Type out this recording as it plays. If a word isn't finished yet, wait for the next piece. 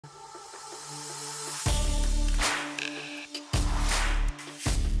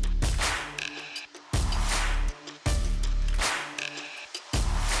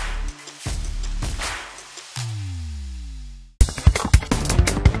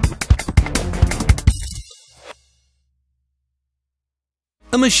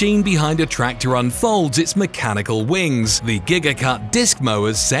A machine behind a tractor unfolds its mechanical wings. The GigaCUT disc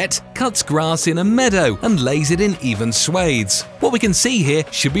mower's set cuts grass in a meadow and lays it in even swathes. What we can see here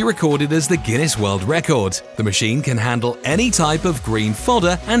should be recorded as the Guinness World Record. The machine can handle any type of green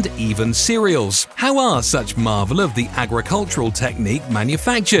fodder and even cereals. How are such marvel of the agricultural technique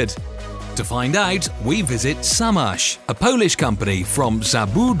manufactured? To find out, we visit Samasz, a Polish company from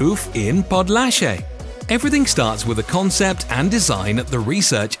Zabludowo in Podlasie. Everything starts with a concept and design at the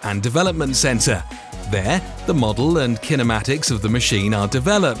Research and Development Center. There, the model and kinematics of the machine are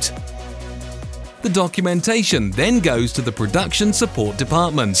developed. The documentation then goes to the production support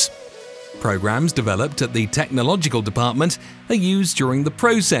departments. Programs developed at the technological department are used during the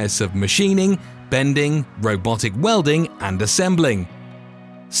process of machining, bending, robotic welding, and assembling.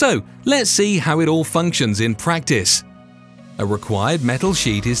 So, let's see how it all functions in practice. A required metal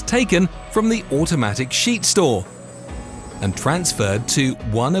sheet is taken from the automatic sheet store and transferred to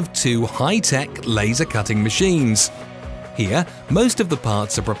one of two high-tech laser cutting machines. Here, most of the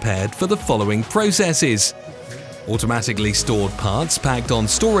parts are prepared for the following processes. Automatically stored parts packed on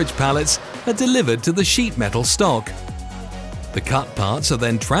storage pallets are delivered to the sheet metal stock. The cut parts are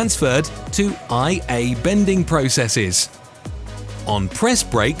then transferred to IA bending processes. On press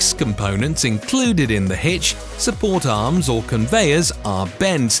brakes, components included in the hitch, support arms or conveyors are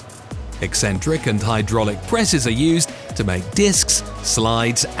bent. Eccentric and hydraulic presses are used to make discs,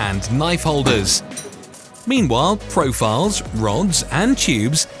 slides and knife holders. Meanwhile, profiles, rods and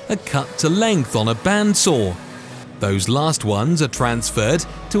tubes are cut to length on a bandsaw. Those last ones are transferred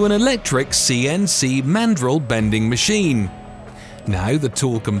to an electric CNC mandrel bending machine. Now the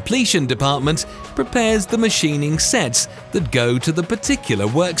tool completion department prepares the machining sets that go to the particular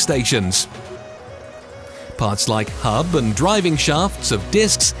workstations. Parts like hub and driving shafts of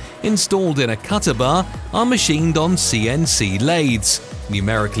discs installed in a cutter bar are machined on CNC lathes.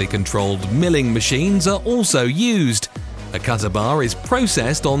 Numerically controlled milling machines are also used. A cutter bar is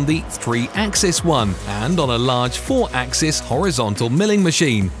processed on the 3-axis one and on a large 4-axis horizontal milling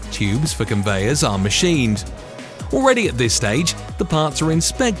machine. Tubes for conveyors are machined. Already at this stage, the parts are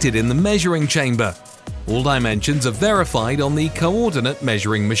inspected in the measuring chamber. All dimensions are verified on the coordinate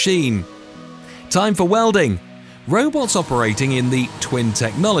measuring machine. Time for welding. Robots operating in the twin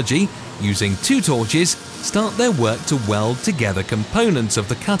technology, using two torches, start their work to weld together components of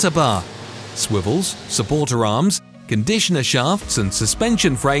the cutter bar. Swivels, supporter arms, conditioner shafts and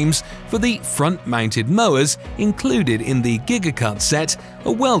suspension frames for the front-mounted mowers included in the GigaCUT set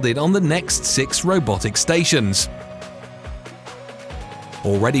are welded on the next 6 robotic stations.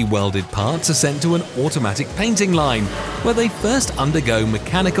 Already welded parts are sent to an automatic painting line, where they first undergo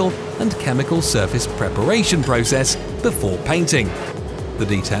mechanical and chemical surface preparation process before painting. The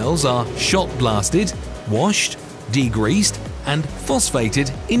details are shot blasted, washed, degreased and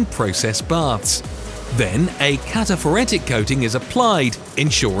phosphated in process baths. Then a cataphoretic coating is applied,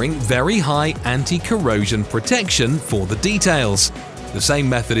 ensuring very high anti-corrosion protection for the details. The same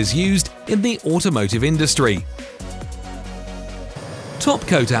method is used in the automotive industry. Top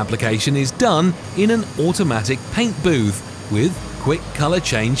coat application is done in an automatic paint booth with quick color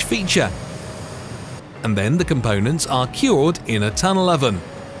change feature. And then the components are cured in a tunnel oven.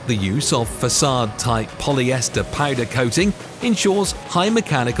 The use of facade-type polyester powder coating ensures high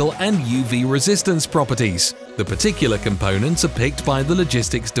mechanical and UV resistance properties. The particular components are picked by the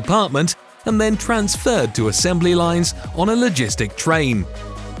logistics department and then transferred to assembly lines on a logistic train.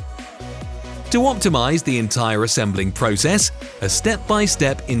 To optimize the entire assembling process, a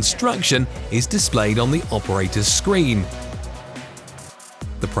step-by-step instruction is displayed on the operator's screen.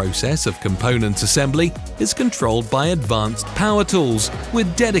 The process of components assembly is controlled by advanced power tools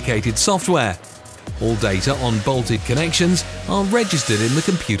with dedicated software. All data on bolted connections are registered in the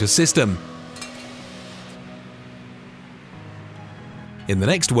computer system. In the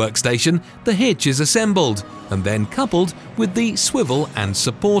next workstation, the hitch is assembled and then coupled with the swivel and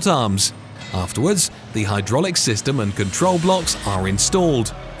support arms. Afterwards, the hydraulic system and control blocks are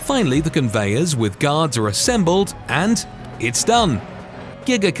installed. Finally, the conveyors with guards are assembled and it's done!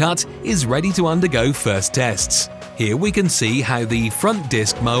 GigaCUT is ready to undergo first tests. Here we can see how the front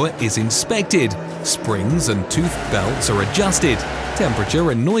disc mower is inspected. Springs and tooth belts are adjusted.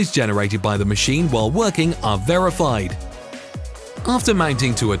 Temperature and noise generated by the machine while working are verified. After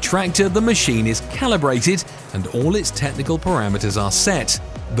mounting to a tractor, the machine is calibrated and all its technical parameters are set.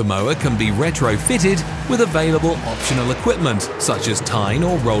 The mower can be retrofitted with available optional equipment such as tine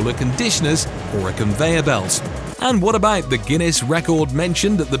or roller conditioners or a conveyor belt. And what about the Guinness record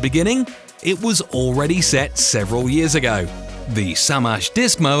mentioned at the beginning? It was already set several years ago. The Samasz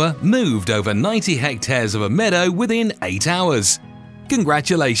disc mower moved over 90 hectares of a meadow within 8 hours.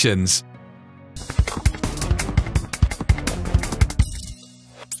 Congratulations!